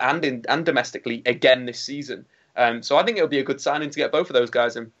European front and domestically again this season. So I think it'll be a good signing to get both of those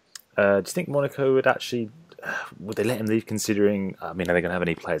guys in. Do you think Monaco would they let him leave, considering, are they going to have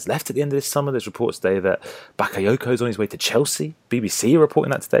any players left at the end of this summer? There's reports today that Bakayoko's on his way to Chelsea. BBC are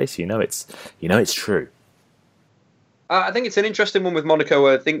reporting that today, so it's true. I think it's an interesting one with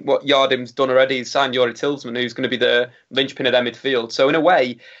Monaco. I think what Yardim's done already is signed Yuri Tillsman, who's going to be the linchpin of their midfield. So in a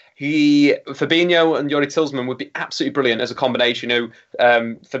way, Fabinho and Yuri Tillsman would be absolutely brilliant as a combination.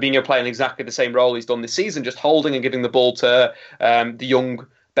 Fabinho playing exactly the same role he's done this season, just holding and giving the ball to the young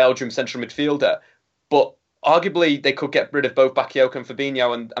Belgium central midfielder. But arguably, they could get rid of both Bakayoko and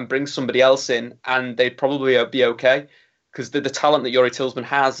Fabinho and bring somebody else in, and they'd probably be okay. Because the talent that Yuri Tillsman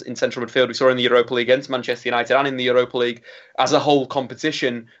has in central midfield, we saw in the Europa League against Manchester United and in the Europa League as a whole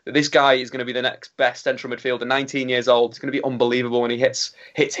competition, that this guy is going to be the next best central midfielder, 19 years old. It's going to be unbelievable when he hits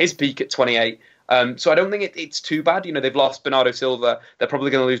his peak at 28. So I don't think it's too bad. They've lost Bernardo Silva. They're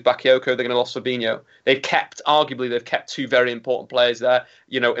probably going to lose Bakayoko. They're going to lose Fabinho. They've kept 2 very important players there.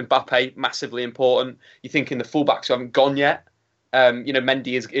 Mbappe, massively important. You think in the fullbacks who haven't gone yet.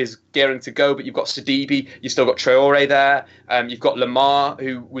 Mendy is gearing to go, but you've got Sidibe, you've still got Traore there, you've got Lamar,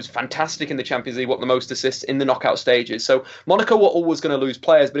 who was fantastic in the Champions League, the most assists in the knockout stages. So Monaco were always going to lose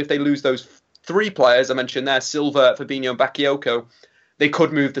players, but if they lose those 3 players I mentioned there, Silva, Fabinho and Bakayoko, they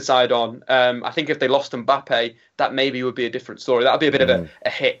could move the side on. I think if they lost Mbappe, that maybe would be a different story. That would be a bit of a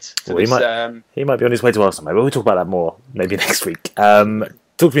hit to this. He might be on his way to Arsenal, maybe. We'll talk about that more maybe next week.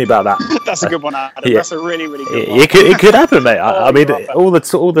 Talk to me about that. That's a good one, Adam. Yeah. That's a really, really good one. It could happen, mate. All the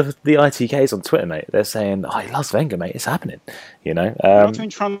ITKs on Twitter, mate, they're saying, he loves Wenger, mate. It's happening. You're not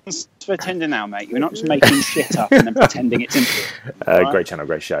doing transfer tender now, mate. You're not just making shit up and then pretending it's into it. Right? Great channel,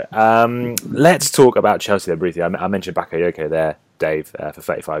 great show. Let's talk about Chelsea there briefly. I mentioned Bakayoko there, Dave, for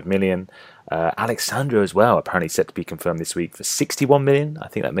 35 million. Alexandro as well, apparently set to be confirmed this week for 61 million. I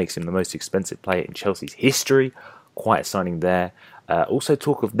think that makes him the most expensive player in Chelsea's history. Quite a signing there. Also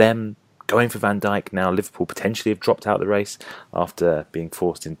talk of them going for Van Dijk. Now Liverpool potentially have dropped out of the race after being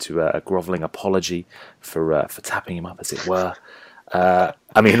forced into a grovelling apology for tapping him up, as it were. 3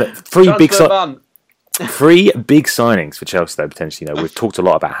 big signings for Chelsea, though, potentially. We've talked a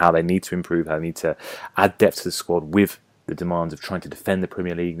lot about how they need to improve, how they need to add depth to the squad with the demands of trying to defend the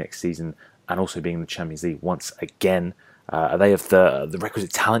Premier League next season and also being in the Champions League once again. Are they of the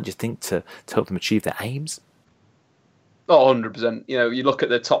requisite talent, do you think, to help them achieve their aims? Oh, 100%. You look at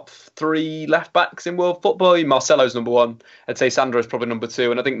the top 3 left backs in world football. Marcelo's number 1. I'd say Sandro's probably number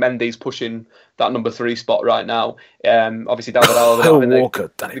 2, and I think Mendy's pushing that number 3 spot right now. Obviously, David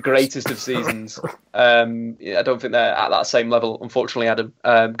Alaba, the greatest of seasons. I don't think they're at that same level, unfortunately, Adam.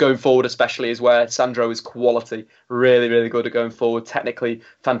 Going forward, especially, is where Sandro is quality, really, really good at going forward, technically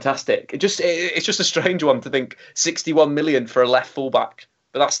fantastic. It's just a strange one to think 61 million for a left fullback.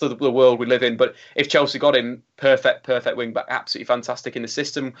 But that's the world we live in. But if Chelsea got him, perfect wing back, absolutely fantastic in the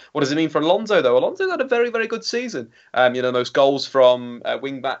system. What does it mean for Alonso, though? Alonso's had a very, very good season. Most goals from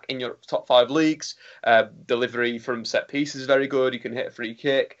wing back in your top 5 leagues. Delivery from set pieces is very good. You can hit a free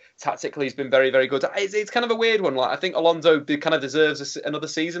kick. Tactically, he's been very, very good. It's kind of a weird one. I think Alonso kind of deserves another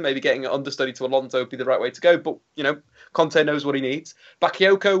season. Maybe getting an understudy to Alonso would be the right way to go. But, Conte knows what he needs.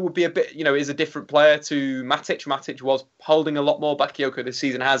 Bakayoko would be a bit, is a different player to Matic. Matic was holding a lot more. Bakayoko this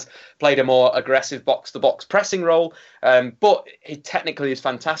season has played a more aggressive box-to-box pressing role. But he technically is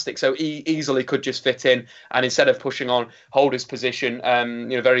fantastic. So he easily could just fit in. And instead of pushing on, hold his position,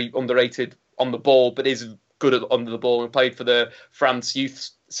 very underrated on the ball, but is good under the ball and played for the France youth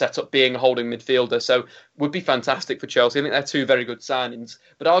setup being a holding midfielder. So would be fantastic for Chelsea. I think they're 2 very good signings.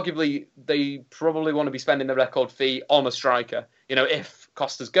 But arguably, they probably want to be spending the record fee on a striker. If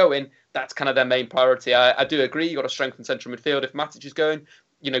Costa's going, that's kind of their main priority. I do agree, you've got to strengthen central midfield. If Matic is going,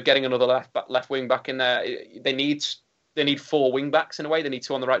 getting another left wing back in there, they need four wing backs in a way. They need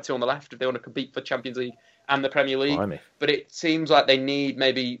two on the right, two on the left if they want to compete for Champions League and the Premier League. Blimey. But it seems like they need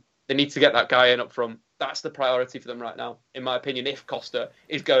to get that guy in up front. That's the priority for them right now, in my opinion. If Costa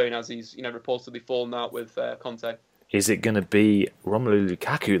is going as he's reportedly fallen out with Conte. Is it going to be Romelu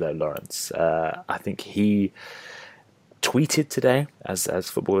Lukaku though, Lawrence? I think he tweeted today, as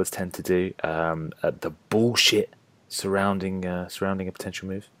footballers tend to do, the bullshit surrounding a potential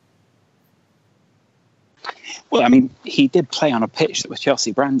move. Well, I mean, he did play on a pitch that was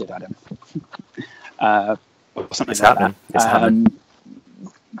Chelsea branded, Adam. Or something It's like happening. that. It's happening.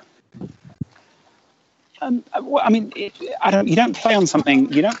 Well, I mean, you don't play on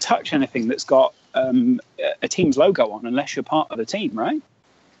something. You don't touch anything that's got a team's logo on unless you're part of the team, right?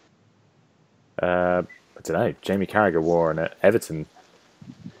 I don't know. Jamie Carragher wore an Everton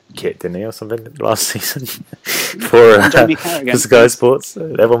kit, didn't he, or something last season for Sky Sports.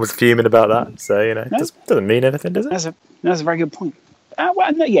 Everyone was fuming about that. So doesn't mean anything, does it? That's a very good point.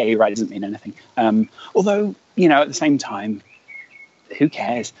 Well, no, yeah, you're right. It doesn't mean anything. Although at the same time, who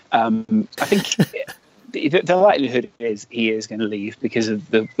cares? I think the likelihood is he is going to leave because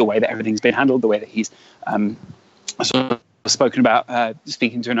of the way that everything's been handled, the way that he's sort of spoken about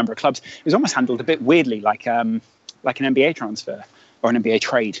speaking to a number of clubs. It was almost handled a bit weirdly, like an NBA transfer or an NBA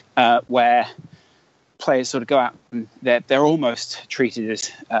trade, where players sort of go out and they're almost treated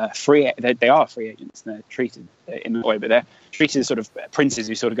as free. They are free agents. And they're treated in a way, but they're treated as sort of princes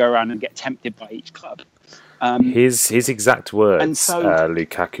who sort of go around and get tempted by each club. His exact words,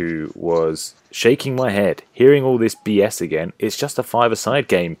 Lukaku, was shaking my head, hearing all this BS again. It's just a five-a-side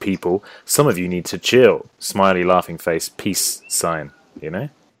game, people. Some of you need to chill. Smiley, laughing face, peace sign.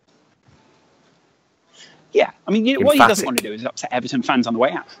 Yeah, I mean, what he doesn't want to do is upset Everton fans on the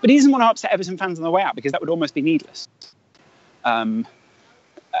way out. But he doesn't want to upset Everton fans on the way out because that would almost be needless. And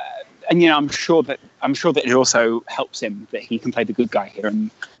I'm sure that it also helps him that he can play the good guy here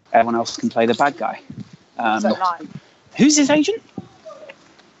and everyone else can play the bad guy. Who's his agent?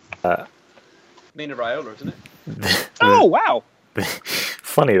 Mina Raiola, isn't it? Oh wow!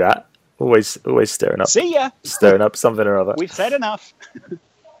 Funny that. Always stirring up. See ya. Stirring up something or other. We've said enough.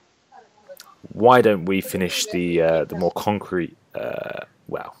 Why don't we finish the more concrete, I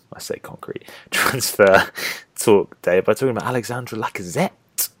say concrete, transfer talk, Dave, by talking about Alexandre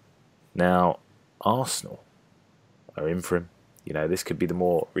Lacazette. Now, Arsenal are in for him. This could be the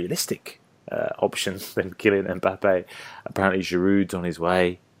more realistic option than Kylian Mbappe. Apparently, Giroud's on his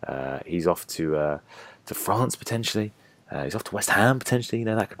way. He's off to France potentially. He's off to West Ham potentially.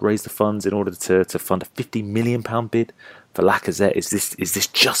 That could raise the funds in order to fund a £50 million bid for Lacazette. Is this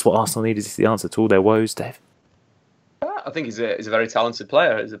just what Arsenal need? Is this the answer to all their woes, Dave? I think he's a very talented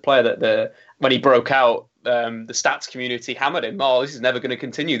player. He's a player that when he broke out, the stats community hammered him. Oh, this is never going to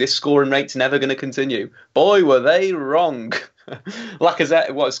continue. This scoring rate's never going to continue. Boy, were they wrong.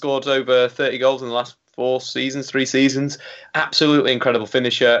 Lacazette, scored over 30 goals in the last 3 seasons. Absolutely incredible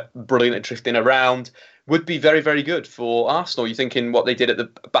finisher. Brilliant at drifting around. Would be very, very good for Arsenal. You're thinking what they did at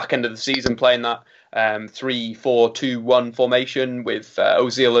the back end of the season, playing that 3-4-2-1 formation with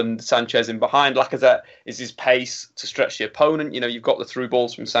Ozil and Sanchez in behind. Lacazette is his pace to stretch the opponent. You've got the through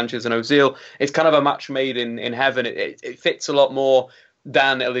balls from Sanchez and Ozil. It's kind of a match made in heaven. It fits a lot more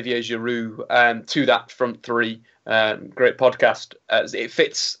than Olivier Giroud to that front three. Great podcast. It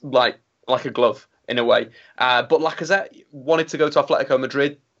fits like a glove in a way. But Lacazette wanted to go to Atletico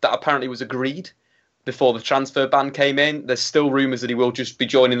Madrid. That apparently was agreed before the transfer ban came in. There's still rumours that he will just be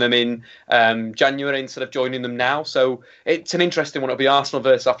joining them in January instead of joining them now. So it's an interesting one. It'll be Arsenal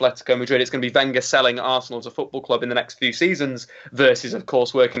versus Atletico Madrid. It's going to be Wenger selling Arsenal as a football club in the next few seasons versus, of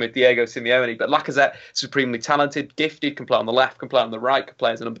course, working with Diego Simeone. But Lacazette, supremely talented, gifted, can play on the left, can play on the right, can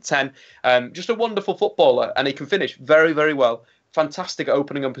play as a number 10. Just a wonderful footballer, and he can finish very, very well. Fantastic at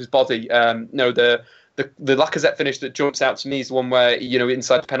opening up his body. The Lacazette finish that jumps out to me is the one where,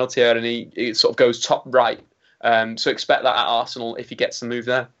 inside the penalty area and he sort of goes top right. So expect that at Arsenal if he gets the move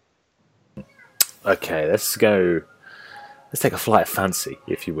there. Okay, let's take a flight of fancy,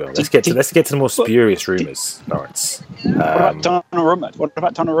 if you will. Let's get to the more spurious rumours, Lawrence. What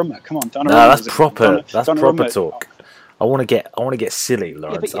about Donnarumma? Come on, Donnarumma. No, that's proper. That's proper talk. I want to get silly,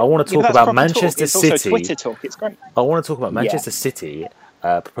 Lawrence. I want to talk about Manchester City. Also Twitter talk. It's great. I want to talk about Manchester City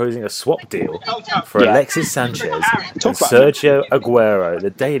proposing a swap deal for Alexis Sanchez and Sergio Aguero.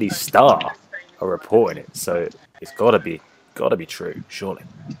 The Daily Star are reporting it, so it's got to be true, surely.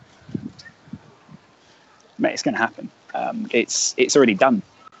 Mate, it's going to happen. It's already done.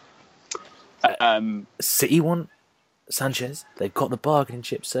 City want Sanchez. They've got the bargaining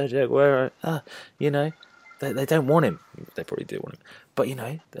chip. Sergio Aguero. They don't want him. They probably do want him. But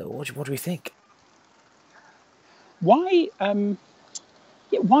what do we think? Why?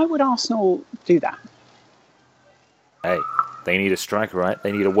 Why would Arsenal do that? Hey, they need a striker, right?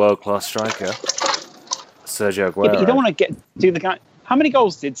 They need a world-class striker. Sergio Aguero. Yeah, but you don't want to do the guy. How many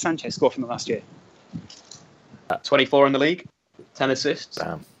goals did Sanchez score from the last year? 24 in the league, 10 assists.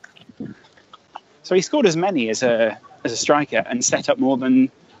 Damn. So he scored as many as a striker and set up more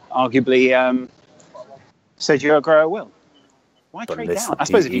than arguably Sergio Aguero will. Why But trade listen, down? I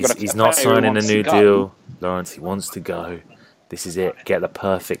suppose if you've got he's not signing a new deal, Lawrence. He wants to go. This is it. Get the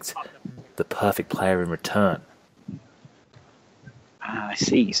perfect player in return. I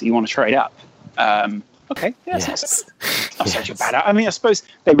see. So you want to trade up? Okay, yeah, Yes. not such a bad. I mean, I suppose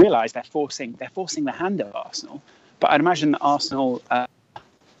they realise they're forcing the hand of Arsenal. But I'd imagine that Arsenal. I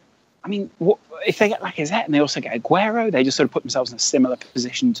mean, if they get Lacazette and they also get Aguero, they just sort of put themselves in a similar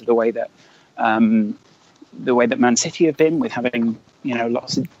position to the way that Man City have been, with having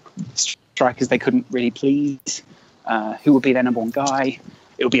lots of strikers they couldn't really please. Who would be their number one guy?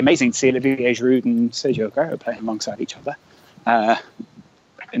 It would be amazing to see Olivier Giroud and Sergio Aguero playing alongside each other.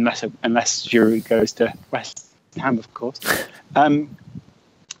 Unless Giroud goes to West Ham, of course. But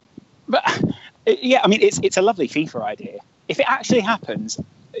yeah, I mean, it's a lovely FIFA idea. If it actually happens,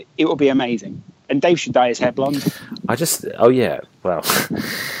 it will be amazing. And Dave should dye his hair blonde. Got to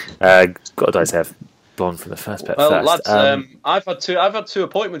dye his hair blonde from the first pet. Well, first. lads, I've had two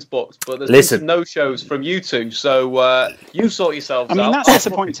appointments booked, but there's been some no-shows from you two, so you sort yourselves out. I mean, that's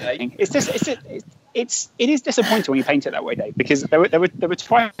disappointing. It is disappointing when you paint it that way, Dave, because there were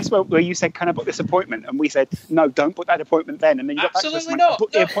twice where you said, "Can I book this appointment?" and we said, "No, don't book that appointment then." And then you got absolutely back to us and not.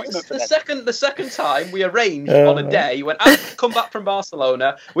 book the appointment for the second time we arranged on a day when I come back from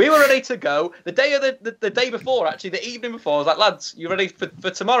Barcelona, we were ready to go. The day of the day before, actually, the evening before, I was like, "Lads, you ready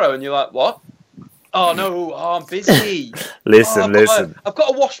for tomorrow?" And you're like, "What?" Oh no! Oh, I'm busy. Listen. I've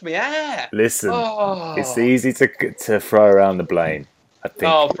got to wash my hair. Listen, It's easy to throw around the blame. I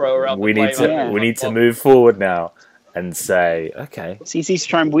think we need to move forward now and say, okay. It's easy to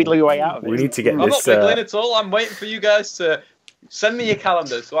try and wheedle your way out of it. We need to get I'm this. not wiggling at all. I'm waiting for you guys to send me your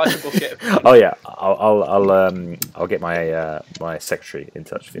calendar so I can book it. Oh yeah, I'll get my secretary in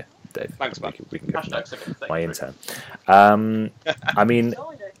touch with you, Dave. Thanks, man. We can go from there. My intern. I mean,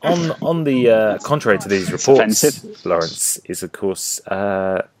 on the contrary to these reports, Lawrence is of course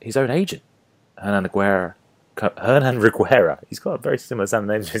his own agent, Hernan Reguera. He's got a very similar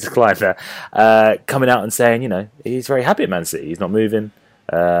sounding name to his client there. Coming out and saying, he's very happy at Man City. He's not moving.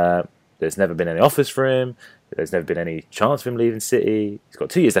 There's never been any offers for him. There's never been any chance of him leaving City. He's got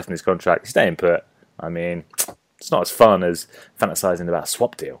 2 years left in his contract. He's staying put. I mean, it's not as fun as fantasizing about a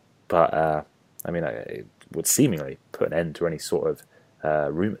swap deal. But, it would seemingly put an end to any sort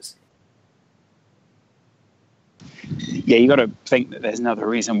of rumours. Yeah, you got to think that there's another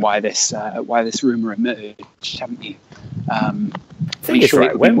reason why this rumor emerged, haven't you? Sure,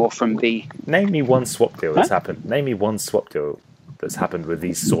 it would be more from the. Name me one swap deal that's happened. Name me one swap deal that's happened with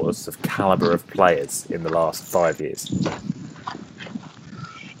these sorts of caliber of players in the last 5 years.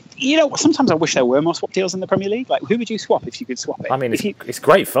 Sometimes I wish there were more swap deals in the Premier League. Like, who would you swap if you could swap it? I mean, it's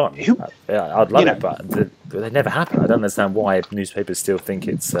great fun. I'd love it, but they never happen. I don't understand why newspapers still think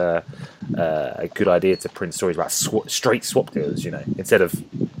it's a good idea to print stories about straight swap deals, instead of...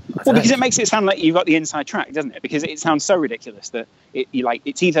 because it makes it sound like you've got the inside track, doesn't it? Because it sounds so ridiculous that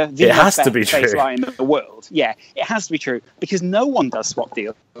it's either the best baseline in the world. Yeah, it has to be true because no one does swap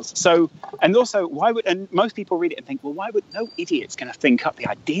deals. So, and also, most people read it and think, well, why would no idiot's going to think up the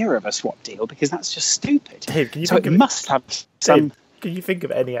idea of a swap deal? Because that's just stupid. Dave, can you think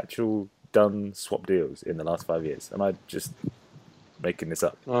of any actual done swap deals in the last 5 years? Am I just making this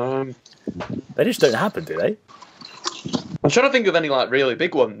up? They just don't happen, do they? I'm trying to think of any really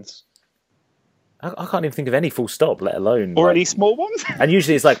big ones. I can't even think of any full stop, let alone... Or any small ones? And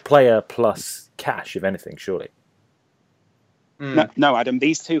usually it's like player plus cash, if anything, surely. No, Adam,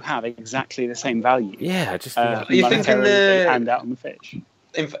 these two have exactly the same value. Yeah, just... You're thinking and out on the pitch.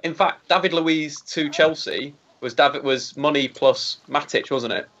 In fact, David Luiz to Chelsea was money plus Matic,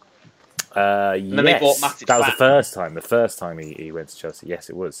 wasn't it? And then they bought Matic that was back. The first time he went to Chelsea. Yes,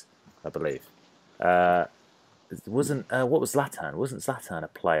 it was, I believe. It wasn't what was Zlatan? Wasn't Zlatan a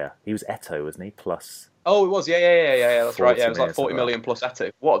player? He was Eto'o, wasn't he? Plus. Oh, it was. Yeah. That's right. Yeah, it was like 40 million plus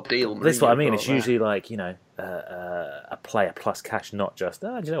Eto'o. What a deal! That's what I mean. It's usually like a player plus cash, not just.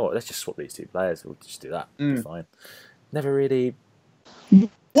 Do you know what? Let's just swap these two players. We'll just do that. It's fine. Never really.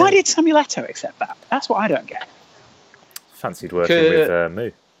 Why did Samuel Eto'o accept that? That's what I don't get. Fancied working with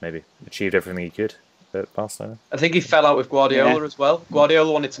Mu. Maybe achieved everything he could at Barcelona. I think he fell out with Guardiola as well.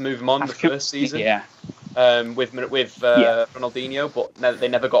 Guardiola wanted to move him on the first season. Yeah. With Ronaldinho, but they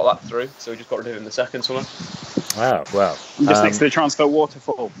never got that through, so we just got rid of him the second summer. Wow, well. I'm just next to the transfer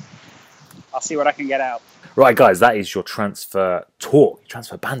waterfall. I'll see what I can get out. Right, guys, that is your transfer talk,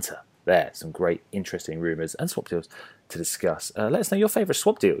 transfer banter. There, some great, interesting rumours and swap deals to discuss. Let us know your favourite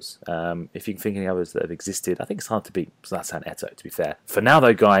swap deals. If you can think of any others that have existed. I think it's hard to beat Zlatan Eto'o, to be fair. For now,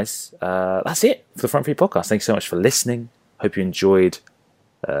 though, guys, that's it for the Front Three podcast. Thanks so much for listening. Hope you enjoyed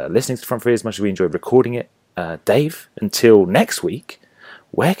listening to the Front Three as much as we enjoyed recording it. Dave, until next week,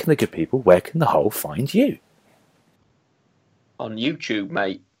 where can the good people, where can the whole find you? On YouTube,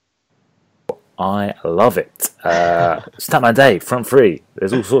 mate. I love it. Statman Dave, Front Three.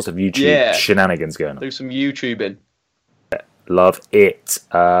 There's all sorts of YouTube shenanigans going on. Do some YouTubing. Love it.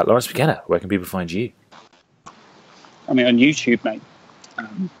 Lawrence McKenna, where can people find you? I mean, on YouTube, mate.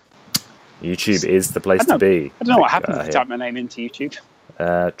 YouTube is the place to be. I don't know what happens if you type my name into YouTube.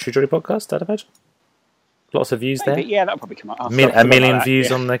 True Jolly Podcast, I'd imagine. Lots of views there. Yeah, that'll probably come up. A million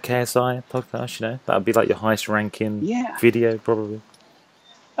views on the KSI podcast, you know. That would be like your highest ranking video, probably.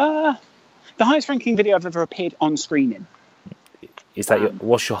 The highest ranking video I've ever appeared on screen in. Is that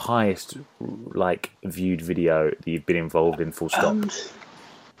what's your highest viewed video that you've been involved in, full stop?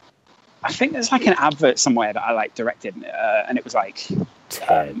 I think there's like an advert somewhere that I directed, and it was like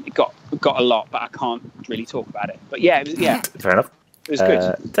it got a lot, but I can't really talk about it. But yeah, fair enough. It was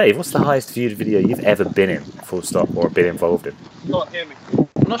good. Dave, what's the highest viewed video you've ever been in, full stop, or been involved in? You can't hear me.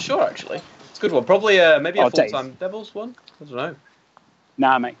 I'm not sure actually. It's a good one. Probably maybe a full-time Dave. Devils one. I don't know.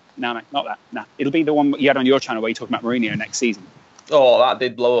 Nah, mate, not that. Nah, it'll be the one you had on your channel where you talk about Mourinho next season. Oh, that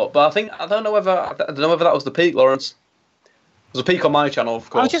did blow up. But I don't know whether that was the peak, Lawrence. There was a peak on my channel, of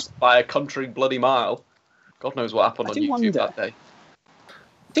course, by a country bloody mile. God knows what happened on YouTube that day.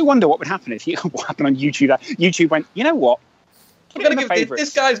 I do wonder what would happen if what happened on YouTube. YouTube went, you know what? We're going to give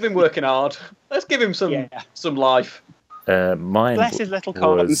this guy's been working hard. Let's give him some life. Bless his little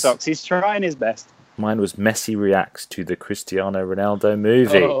cotton socks. He's trying his best. Mine was Messi reacts to the Cristiano Ronaldo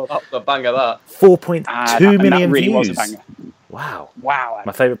movie. Oh, that was a banger, that. 4.2 million really views. Was a banger. Wow.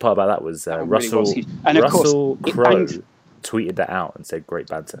 My favourite part about that was Russell Crowe tweeted that out and said "great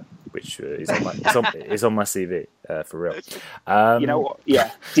banter," which is on my CV for real. You know what?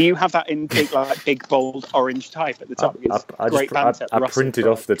 Yeah. Do you have that in big bold orange type at the top? I printed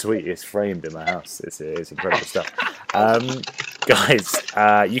off the tweet. It's framed in my house. It's incredible stuff. Guys,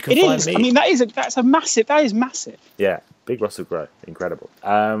 you can find me. I mean, that is massive. Yeah, big Russell Crowe, incredible.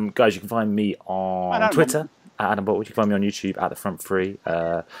 Guys, you can find me on Twitter. Adam Boltwood. You can find me on YouTube at The Front Three.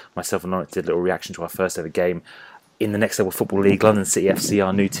 Myself and Lawrence did a little reaction to our first ever game in the Next Level Football League, London City FC,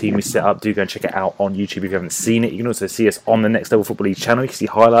 our new team we set up. Do go and check it out on YouTube if you haven't seen it. You can also see us on the Next Level Football League channel. You can see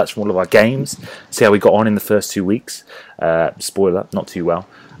highlights from all of our games, see how we got on in the first 2 weeks. Spoiler, not too well.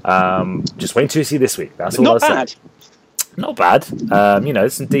 Just wait until you see this week. That's all I'll say. Not bad.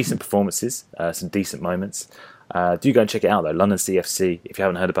 Some decent performances, some decent moments. Do go and check it out, though. London CFC, if you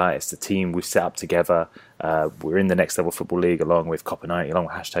haven't heard about it, it's the team we've set up together. We're in the Next Level Football League along with Cop United, along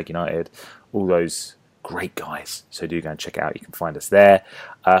with #United, all those great guys. So do go and check it out. You can find us there.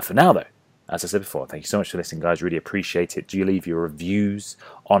 For now, though, as I said before, thank you so much for listening, guys. Really appreciate it. Do you leave your reviews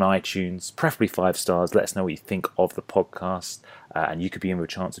on iTunes, preferably 5 stars. Let us know what you think of the podcast. And you could be in with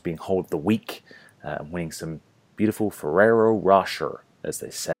a chance of being Hold of the Week and winning some beautiful Ferrero Rocher, as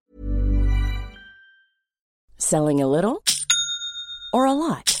they say. Selling a little or a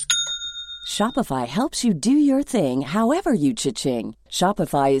lot? Shopify helps you do your thing however you cha-ching.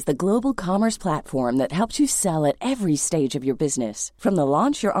 Shopify is the global commerce platform that helps you sell at every stage of your business. From the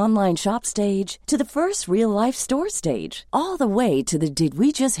launch your online shop stage to the first real-life store stage, all the way to the did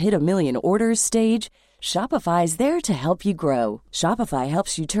we just hit a million orders stage. Shopify is there to help you grow. Shopify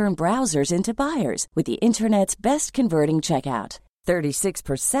helps you turn browsers into buyers with the internet's best converting checkout.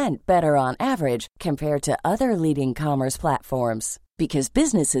 36% better on average compared to other leading commerce platforms. Because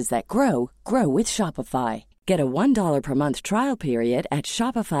businesses that grow, grow with Shopify. Get a $1 per month trial period at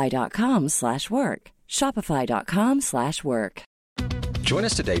shopify.com/work. Shopify.com/work. Join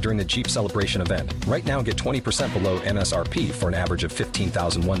us today during the Jeep Celebration event. Right now, get 20% below MSRP for an average of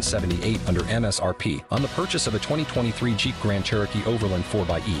 $15,178 under MSRP on the purchase of a 2023 Jeep Grand Cherokee Overland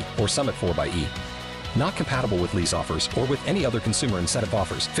 4xE or Summit 4xE. Not compatible with lease offers or with any other consumer incentive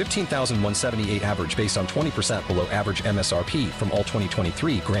offers. $15,178 average based on 20% below average MSRP from all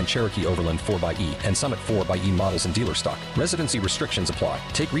 2023 Grand Cherokee Overland 4xE and Summit 4xE models in dealer stock. Residency restrictions apply.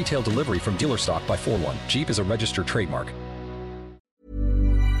 Take retail delivery from dealer stock by 4/1. Jeep is a registered trademark.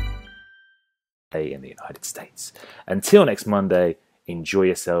 In the United States. Until next Monday, enjoy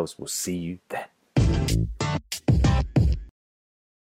yourselves. We'll see you then.